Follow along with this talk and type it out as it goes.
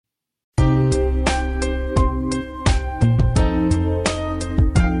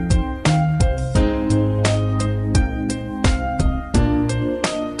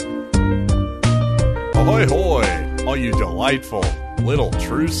delightful little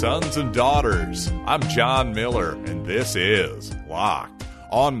true sons and daughters. I'm John Miller, and this is Locked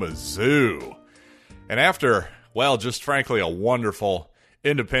on Mizzou. And after, well, just frankly a wonderful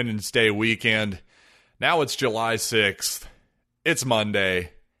Independence Day weekend, now it's July 6th, it's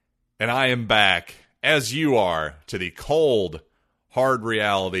Monday, and I am back, as you are, to the cold, hard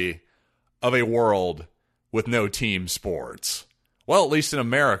reality of a world with no team sports. Well, at least in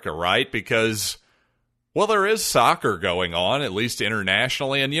America, right? Because, well, there is soccer going on, at least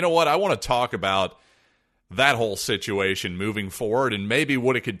internationally. And you know what? I want to talk about that whole situation moving forward and maybe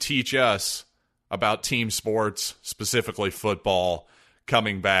what it could teach us about team sports, specifically football,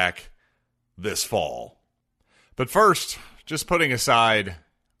 coming back this fall. But first, just putting aside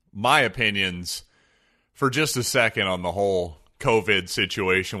my opinions for just a second on the whole COVID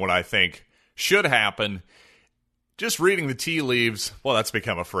situation, what I think should happen. Just reading the tea leaves, well, that's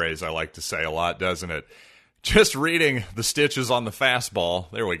become a phrase I like to say a lot, doesn't it? Just reading the stitches on the fastball,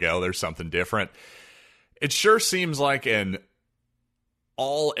 there we go, there's something different. It sure seems like an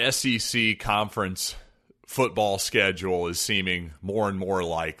all SEC conference football schedule is seeming more and more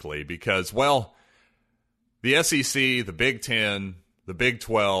likely because, well, the SEC, the Big Ten, the Big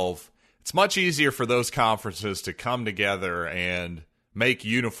 12, it's much easier for those conferences to come together and make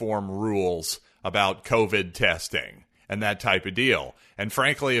uniform rules about COVID testing and that type of deal. And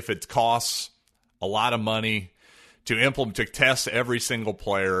frankly, if it costs a lot of money to test every single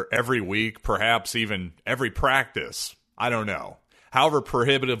player every week, perhaps even every practice, I don't know. However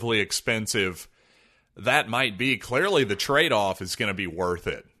prohibitively expensive that might be, clearly the trade-off is going to be worth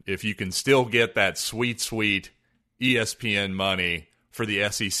it if you can still get that sweet, sweet ESPN money for the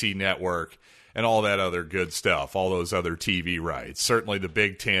SEC network and all that other good stuff, all those other TV rights. Certainly the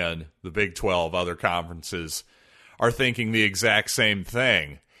Big Ten, the Big 12, other conferences are thinking the exact same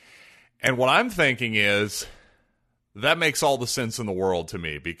thing. And what I'm thinking is that makes all the sense in the world to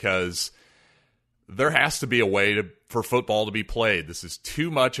me because there has to be a way for football to be played. This is too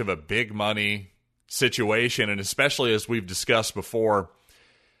much of a big money situation, and especially as we've discussed before,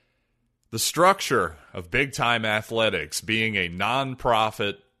 the structure of big-time athletics being a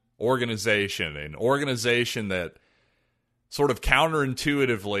nonprofit organization, an organization that sort of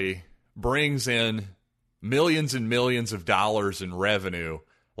counterintuitively brings in millions and millions of dollars in revenue,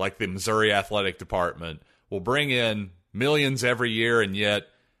 like the Missouri Athletic Department, will bring in millions every year, and yet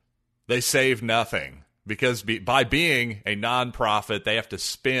they save nothing. Because by being a nonprofit, they have to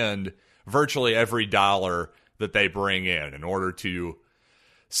spend virtually every dollar that they bring in order to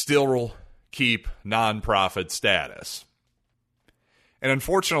still keep nonprofit status. And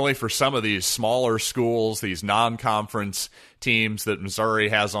unfortunately for some of these smaller schools, these non-conference teams that Missouri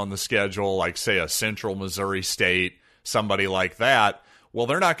has on the schedule, like say a Central Missouri State, somebody like that, well,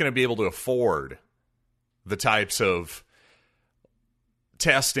 they're not going to be able to afford the types of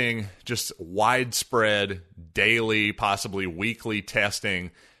testing, just widespread, daily, possibly weekly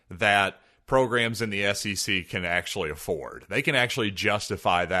testing that programs in the SEC can actually afford. They can actually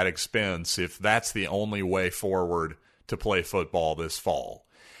justify that expense if that's the only way forward to play football this fall.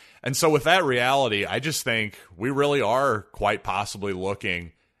 And so with that reality, I just think we really are quite possibly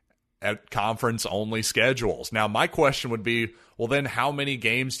looking at conference-only schedules. Now, my question would be, well, then how many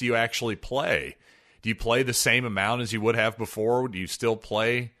games do you actually play? Do you play the same amount as you would have before? Do you still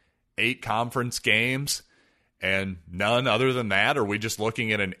play 8 conference games and none other than that? Are we just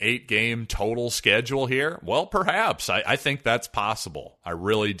looking at an 8-game total schedule here? Well, perhaps. I think that's possible. I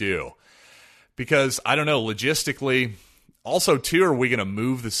really do. Because, I don't know, logistically, also, too, are we going to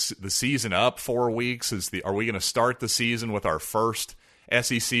move the season up 4 weeks? Are we going to start the season with our first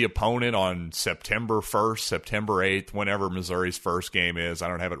SEC opponent on September 1st, September 8th, whenever Missouri's first game is? I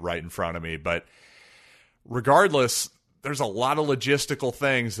don't have it right in front of me. But regardless, there's a lot of logistical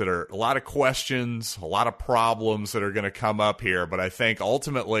things a lot of questions, a lot of problems that are going to come up here. But I think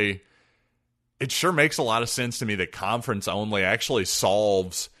ultimately, it sure makes a lot of sense to me that conference only actually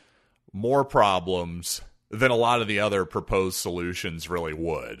solves more problems than a lot of the other proposed solutions really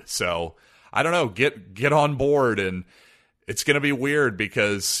would. So, I don't know, get on board, and it's going to be weird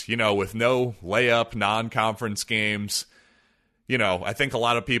because, with no layup non-conference games, I think a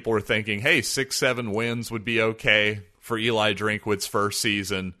lot of people are thinking, hey, 6-7 wins would be okay for Eli Drinkwitz's first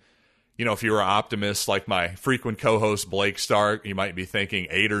season. If you were an optimist like my frequent co-host Blake Stark, you might be thinking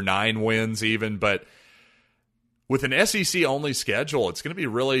 8 or 9 wins even, but with an SEC-only schedule, it's going to be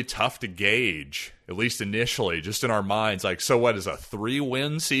really tough to gauge, at least initially, just in our minds. Like, so what, is a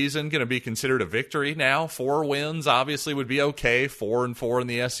 3-win season going to be considered a victory now? 4 wins obviously would be okay, 4-4 in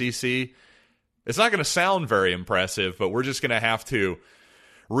the SEC. It's not going to sound very impressive, but we're just going to have to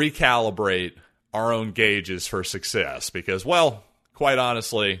recalibrate our own gauges for success because, well, quite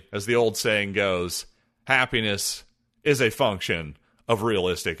honestly, as the old saying goes, happiness is a function of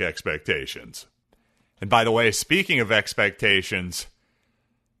realistic expectations. And by the way, speaking of expectations,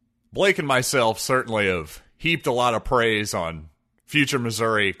 Blake and myself certainly have heaped a lot of praise on future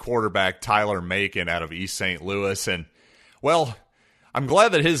Missouri quarterback Tyler Macon out of East St. Louis. And, well, I'm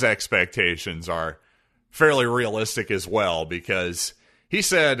glad that his expectations are fairly realistic as well because he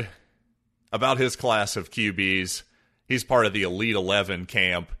said about his class of QBs, he's part of the Elite 11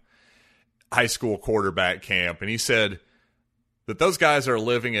 camp, high school quarterback camp, and he said that those guys are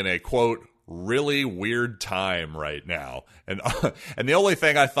living in a, quote, really weird time right now. And the only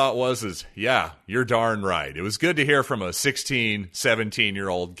thing I thought is, yeah, you're darn right. It was good to hear from a 16,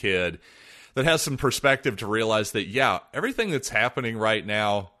 17-year-old kid that has some perspective to realize that, yeah, everything that's happening right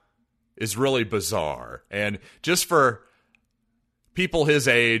now is really bizarre. And just for people his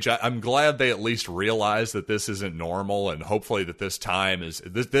age, I'm glad they at least realize that this isn't normal, and hopefully that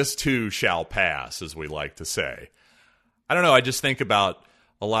this too shall pass, as we like to say. I don't know, I just think about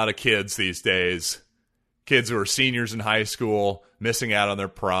a lot of kids these days, kids who are seniors in high school, missing out on their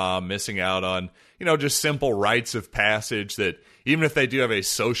prom, missing out on, just simple rites of passage that even if they do have a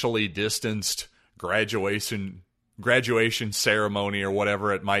socially distanced graduation ceremony or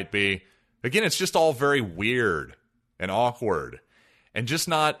whatever it might be, again, it's just all very weird and awkward and just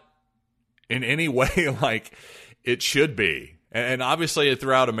not in any way like it should be. And obviously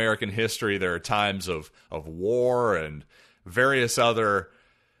throughout American history, there are times of war and various other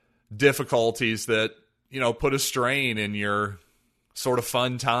difficulties that, put a strain in your sort of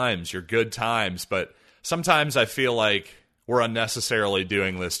fun times, your good times. But sometimes I feel like we're unnecessarily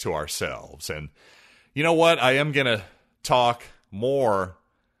doing this to ourselves. And you know what? I am going to talk more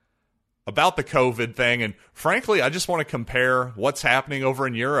about the COVID thing. And frankly, I just want to compare what's happening over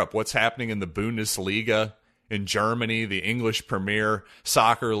in Europe, what's happening in the Bundesliga in Germany, the English Premier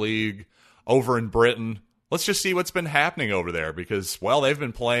Soccer League over in Britain. Let's just see what's been happening over there because, well, they've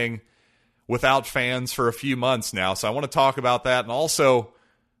been playing without fans for a few months now. So I want to talk about that and also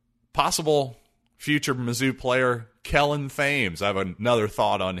possible future Mizzou player Kellen Thames. I have another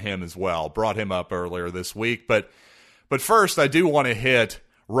thought on him as well. Brought him up earlier this week. But first, I do want to hit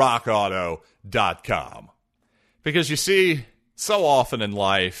rockauto.com because you see, so often in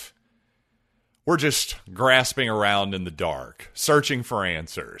life, we're just grasping around in the dark, searching for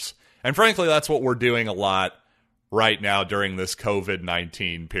answers. And frankly, that's what we're doing a lot right now during this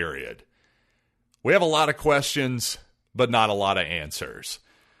COVID-19 period. We have a lot of questions, but not a lot of answers.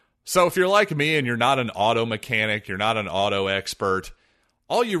 So if you're like me and you're not an auto mechanic, you're not an auto expert,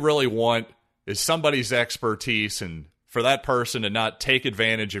 all you really want is somebody's expertise and for that person to not take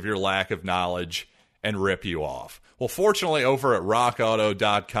advantage of your lack of knowledge and rip you off. Well, fortunately, over at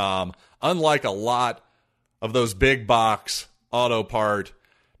rockauto.com, unlike a lot of those big box auto part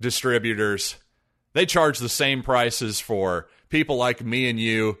distributors, they charge the same prices for people like me and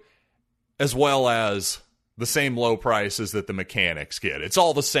you, as well as the same low prices that the mechanics get. It's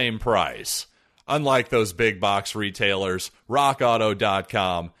all the same price. Unlike those big box retailers,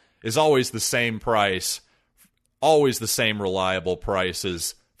 rockauto.com is always the same price, always the same reliable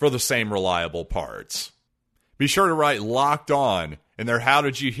prices for the same reliable parts. Be sure to write Locked On in their How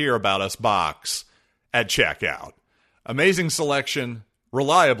Did You Hear About Us box at checkout. Amazing selection,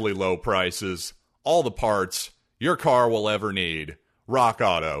 reliably low prices, all the parts your car will ever need.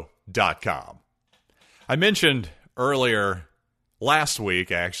 rockauto.com. I mentioned earlier last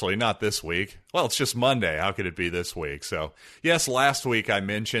week, actually, not this week. Well, it's just Monday. How could it be this week? So, yes, last week I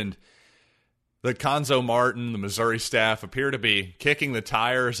mentioned that Conzo Martin, the Missouri staff, appear to be kicking the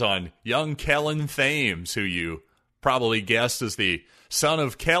tires on young Kellen Thames, who you probably guessed is the son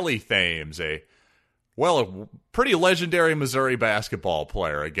of Kelly Thames, a pretty legendary Missouri basketball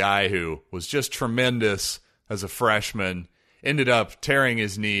player, a guy who was just tremendous as a freshman, ended up tearing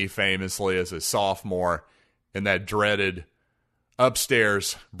his knee famously as a sophomore in that dreaded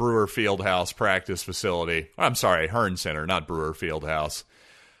upstairs Brewer Fieldhouse practice facility. I'm sorry, Hearn Center, not Brewer Fieldhouse.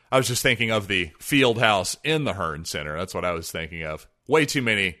 I was just thinking of the field house in the Hearn Center. That's what I was thinking of. Way too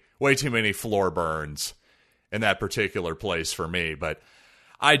many floor burns in that particular place for me, but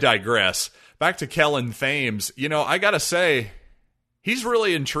I digress. Back to Kellen Thames. I got to say, he's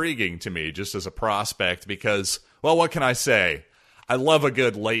really intriguing to me just as a prospect because, well, what can I say? I love a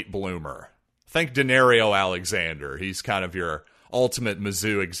good late bloomer. Think Denario Alexander. He's kind of your ultimate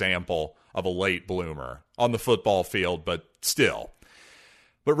Mizzou example of a late bloomer on the football field, but still.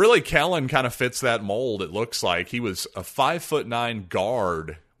 But really, Kellen kind of fits that mold, it looks like. He was a 5'9"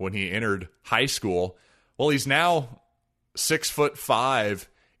 guard when he entered high school. Well, he's now 6'5"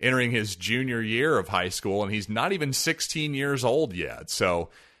 entering his junior year of high school, and he's not even 16 years old yet. So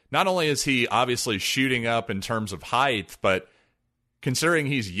not only is he obviously shooting up in terms of height, but considering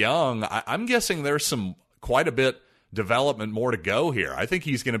he's young, I'm guessing there's quite a bit development more to go here. I think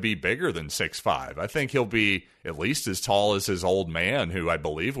he's going to be bigger than 6'5". I think he'll be at least as tall as his old man, who I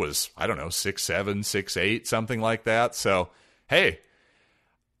believe was, 6'7", 6'8", something like that. So, hey,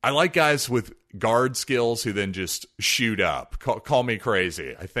 I like guys with guard skills who then just shoot up. Call me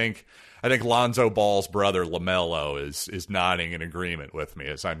crazy. I think Lonzo Ball's brother LaMelo is nodding in agreement with me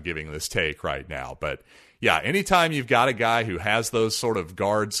as I'm giving this take right now. But yeah, anytime you've got a guy who has those sort of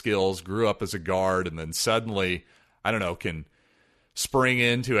guard skills, grew up as a guard, and then suddenly, can spring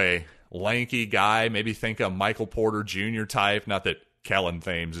into a lanky guy, maybe think a Michael Porter Jr. type. Not that Kellen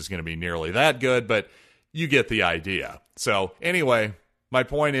Thames is going to be nearly that good, but you get the idea. So anyway, my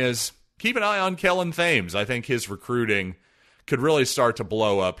point is, keep an eye on Kellen Thames. I think his recruiting could really start to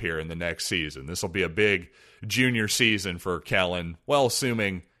blow up here in the next season. This will be a big junior season for Kellen, well,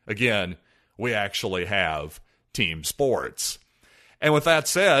 assuming, again, we actually have team sports. And with that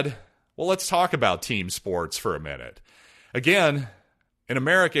said, well, let's talk about team sports for a minute. Again, in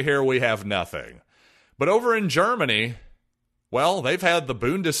America here, we have nothing. But over in Germany, well, they've had the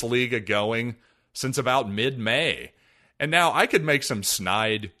Bundesliga going since about mid-May. And now I could make some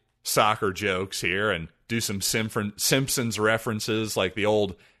snide soccer jokes here and do some Simpsons references like the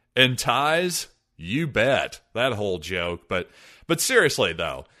old "and ties, you bet," that whole joke. But seriously,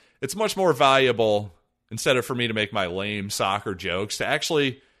 though, it's much more valuable, instead of for me to make my lame soccer jokes, to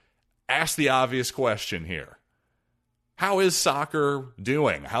actually ask the obvious question here. How is soccer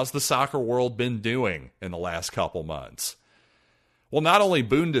doing? How's the soccer world been doing in the last couple months? Well, not only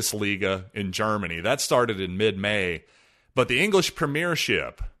Bundesliga in Germany, that started in mid-May, but the English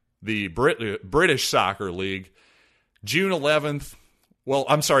Premiership, the British Soccer League, June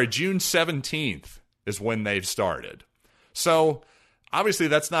 17th is when they've started. So, obviously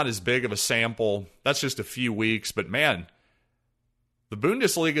that's not as big of a sample. That's just a few weeks, but man, the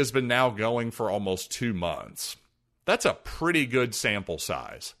Bundesliga has been now going for almost 2 months. That's a pretty good sample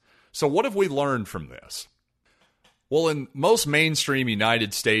size. So what have we learned from this? Well, in most mainstream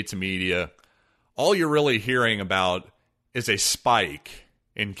United States media, all you're really hearing about is a spike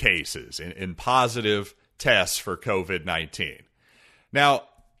in cases, in positive tests for COVID-19. Now,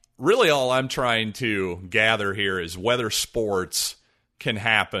 really all I'm trying to gather here is whether sports can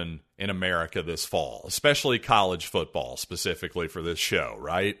happen in America this fall, especially college football, specifically for this show,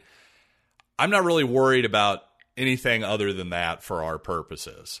 right? I'm not really worried about anything other than that for our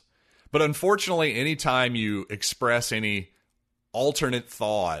purposes. But unfortunately, anytime you express any alternate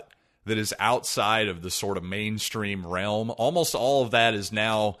thought that is outside of the sort of mainstream realm, almost all of that is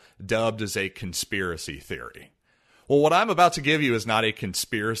now dubbed as a conspiracy theory. Well, what I'm about to give you is not a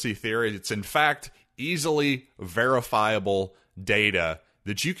conspiracy theory. It's in fact easily verifiable data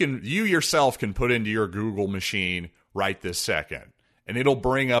that you yourself can put into your Google machine right this second, and it'll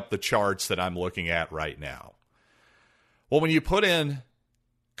bring up the charts that I'm looking at right now. Well, when you put in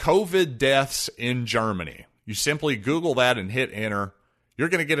COVID deaths in Germany, you simply Google that and hit enter, you're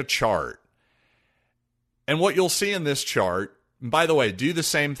going to get a chart. And what you'll see in this chart, and by the way, do the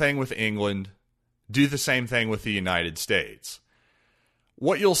same thing with England, do the same thing with the United States.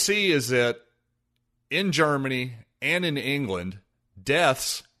 What you'll see is that in Germany and in England,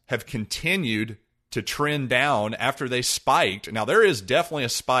 deaths have continued to trend down after they spiked. Now, there is definitely a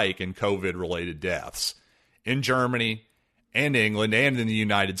spike in COVID-related deaths in Germany and England and in the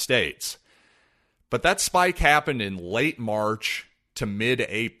United States. But that spike happened in late March to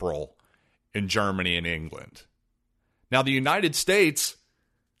mid-April in Germany and England. Now, the United States,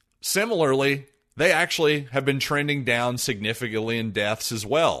 similarly, they actually have been trending down significantly in deaths as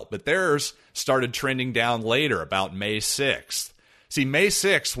well. But theirs started trending down later, about May 6th. See, May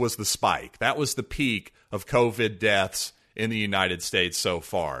 6th was the spike. That was the peak of COVID deaths in the United States so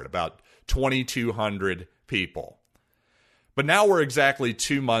far, at about 2,200 people. But now we're exactly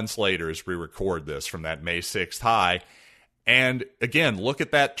 2 months later as we record this from that May 6th high. And again, look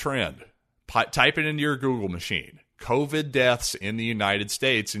at that trend. Type it into your Google machine. COVID deaths in the United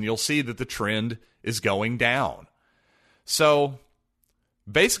States, and you'll see that the trend is going down. So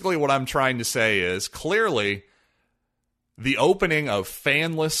basically what I'm trying to say is clearly the opening of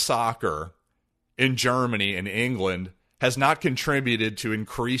fanless soccer in Germany and England has not contributed to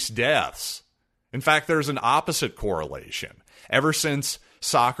increased deaths. In fact, there's an opposite correlation. Ever since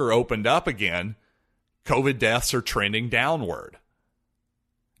soccer opened up again, COVID deaths are trending downward.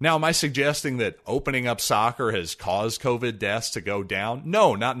 Now, am I suggesting that opening up soccer has caused COVID deaths to go down?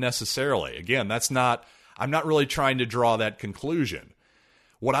 No, not necessarily. Again, I'm not really trying to draw that conclusion.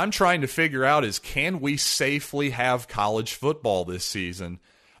 What I'm trying to figure out is, can we safely have college football this season,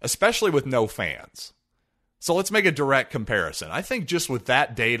 especially with no fans? So let's make a direct comparison. I think just with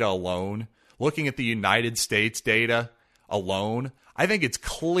that data alone, looking at the United States data alone, I think it's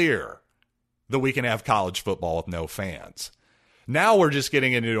clear that we can have college football with no fans. Now we're just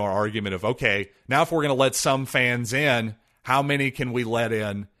getting into our argument of, okay, now if we're going to let some fans in, how many can we let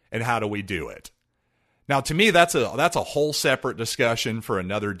in and how do we do it? Now, to me, that's a whole separate discussion for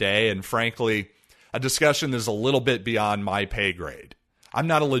another day, and frankly, a discussion that's a little bit beyond my pay grade. I'm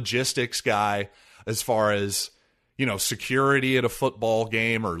not a logistics guy as far as, security at a football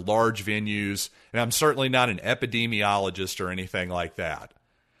game or large venues, and I'm certainly not an epidemiologist or anything like that.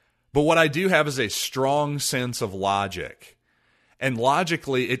 But what I do have is a strong sense of logic. And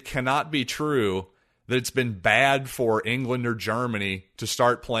logically, it cannot be true that it's been bad for England or Germany to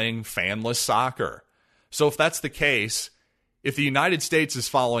start playing fanless soccer. So if that's the case, if the United States is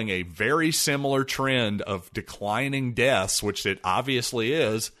following a very similar trend of declining deaths, which it obviously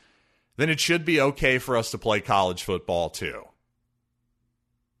is, then it should be okay for us to play college football too.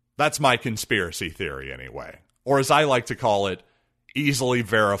 That's my conspiracy theory anyway. Or as I like to call it, easily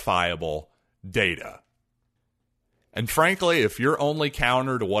verifiable data. And frankly, if your only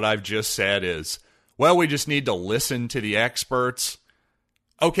counter to what I've just said is, well, we just need to listen to the experts,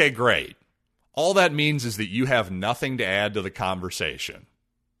 okay, great. All that means is that you have nothing to add to the conversation.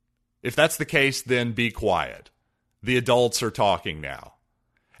 If that's the case, then be quiet. The adults are talking now.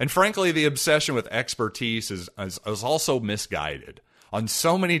 And frankly, the obsession with expertise is also misguided. On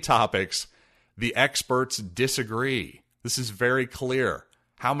so many topics, the experts disagree. This is very clear.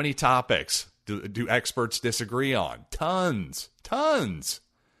 How many topics do experts disagree on? Tons.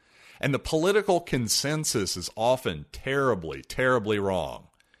 And the political consensus is often terribly, terribly wrong.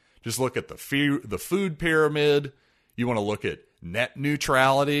 Just look at the food pyramid. You want to look at net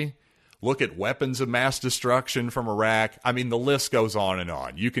neutrality. Look at weapons of mass destruction from Iraq. I mean, the list goes on and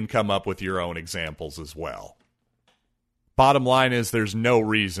on. You can come up with your own examples as well. Bottom line is there's no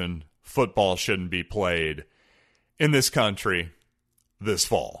reason football shouldn't be played in this country this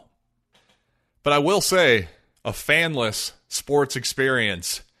fall. But I will say a fanless sports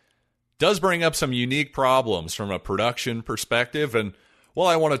experience does bring up some unique problems from a production perspective, and well,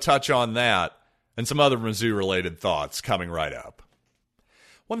 I want to touch on that and some other Mizzou-related thoughts coming right up.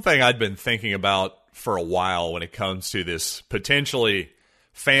 One thing I'd been thinking about for a while when it comes to this potentially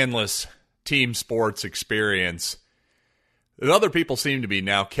fanless team sports experience that other people seem to be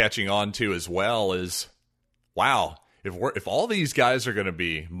now catching on to as well is, wow, if all these guys are going to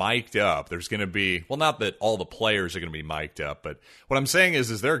be mic'd up, there's going to be, well, not that all the players are going to be mic'd up, but what I'm saying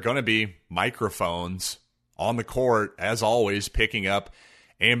is there are going to be microphones on the court, as always, picking up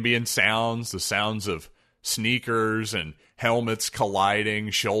ambient sounds, the sounds of sneakers and helmets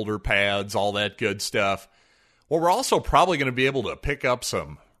colliding, shoulder pads, all that good stuff. Well, we're also probably going to be able to pick up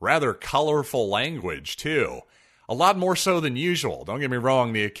some rather colorful language, too. A lot more so than usual. Don't get me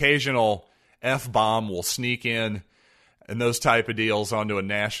wrong, the occasional F-bomb will sneak in and those type of deals onto a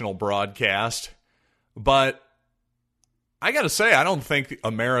national broadcast. But I got to say, I don't think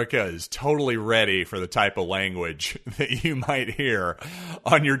America is totally ready for the type of language that you might hear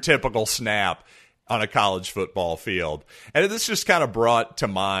on your typical snap on a college football field. And this just kind of brought to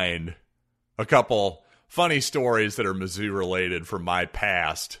mind a couple funny stories that are Mizzou related from my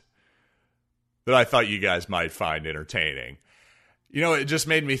past that I thought you guys might find entertaining. It just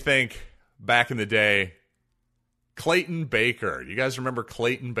made me think back in the day, Clayton Baker. You guys remember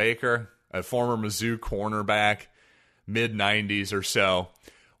Clayton Baker, a former Mizzou cornerback? Mid-90s or so.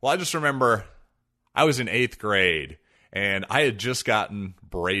 Well, I just remember I was in 8th grade, and I had just gotten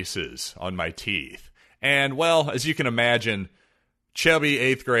braces on my teeth. And, well, as you can imagine, chubby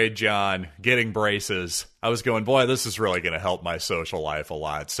 8th grade John getting braces, I was going, boy, this is really going to help my social life a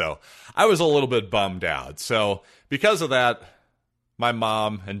lot. So I was a little bit bummed out. So because of that, my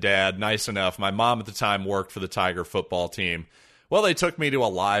mom and dad, nice enough, my mom at the time worked for the Tiger football team. Well, they took me to a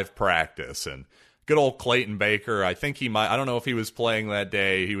live practice, and good old Clayton Baker, I don't know if he was playing that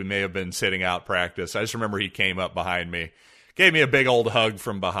day. He may have been sitting out practice. I just remember he came up behind me, gave me a big old hug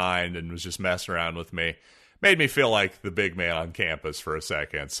from behind, and was just messing around with me. Made me feel like the big man on campus for a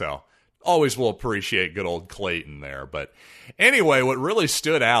second. So always will appreciate good old Clayton there. But anyway, what really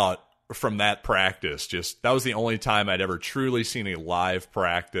stood out from that practice, that was the only time I'd ever truly seen a live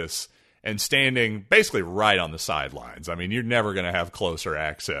practice and standing basically right on the sidelines. I mean, you're never going to have closer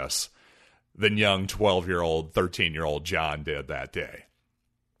access than young 12-year-old, 13-year-old John did that day.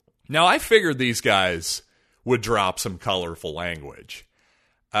 Now, I figured these guys would drop some colorful language.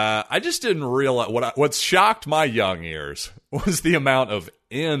 I just didn't realize, what shocked my young ears was the amount of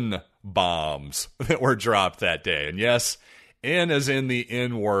N-bombs that were dropped that day. And yes, N as in the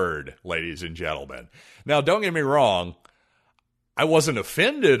N-word, ladies and gentlemen. Now, don't get me wrong. I wasn't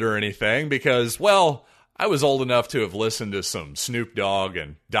offended or anything because, well, I was old enough to have listened to some Snoop Dogg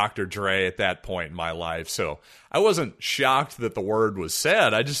and Dr. Dre at that point in my life. So I wasn't shocked that the word was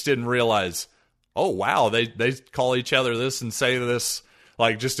said. I just didn't realize, oh, wow, they call each other this and say this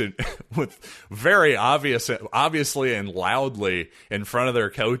like just with very obviously and loudly in front of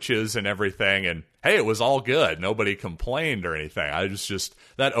their coaches and everything. And hey, it was all good. Nobody complained or anything. I just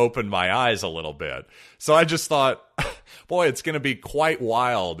that opened my eyes a little bit. So I just thought, boy, it's going to be quite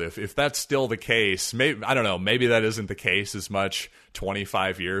wild if that's still the case. Maybe, I don't know, maybe that isn't the case as much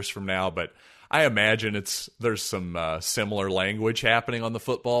 25 years from now, but I imagine there's some similar language happening on the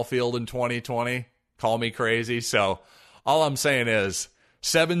football field in 2020. Call me crazy. So all I'm saying is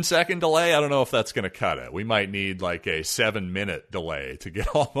 7-second delay, I don't know if that's going to cut it. We might need like a 7-minute delay to get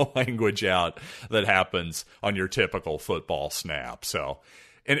all the language out that happens on your typical football snap. So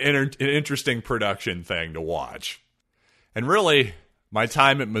an interesting production thing to watch. And really, my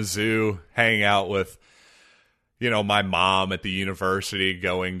time at Mizzou, hanging out with, my mom at the university,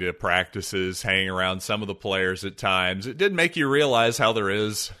 going to practices, hanging around some of the players at times, it did make you realize how there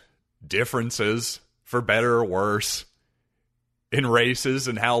is differences, for better or worse, in races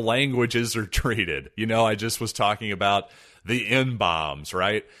and how languages are treated. I just was talking about the N-bombs,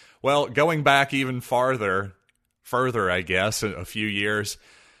 right? Well, going back even further, I guess, a few years,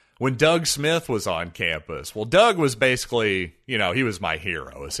 when Doug Smith was on campus. Well, Doug was basically, he was my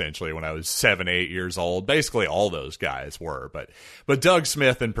hero, essentially, when I was 7, 8 years old. Basically, all those guys were. But Doug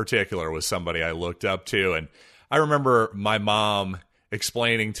Smith in particular was somebody I looked up to. And I remember my mom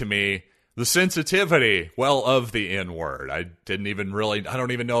explaining to me the sensitivity, of the N-word. I don't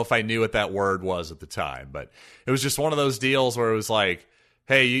even know if I knew what that word was at the time, but it was just one of those deals where it was like,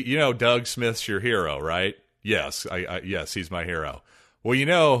 hey, Doug Smith's your hero, right? Yes, yes, he's my hero.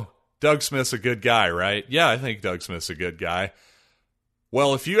 Well, Doug Smith's a good guy, right? Yeah, I think Doug Smith's a good guy.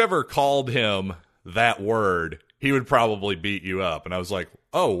 Well, if you ever called him that word, he would probably beat you up. And I was like,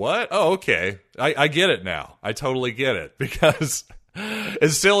 oh, what? Oh, okay. I get it now. I totally get it. Because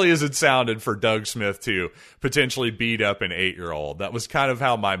as silly as it sounded for Doug Smith to potentially beat up an 8-year-old, that was kind of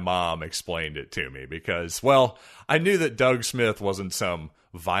how my mom explained it to me. Because, I knew that Doug Smith wasn't some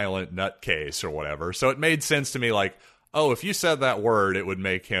violent nutcase or whatever. So it made sense to me like, oh, if you said that word, it would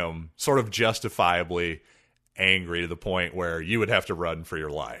make him sort of justifiably angry to the point where you would have to run for your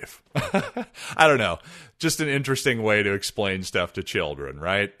life. I don't know. Just an interesting way to explain stuff to children,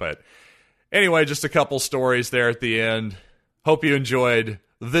 right? But anyway, just a couple stories there at the end. Hope you enjoyed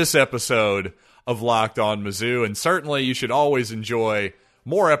this episode of Locked On Mizzou, and certainly you should always enjoy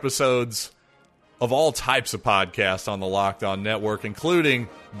more episodes of all types of podcasts on the Locked On Network, including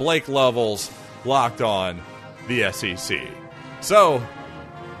Blake Lovell's Locked On the SEC. So,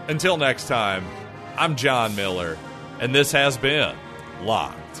 until next time, I'm John Miller, and this has been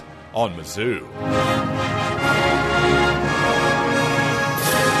Locked on Mizzou.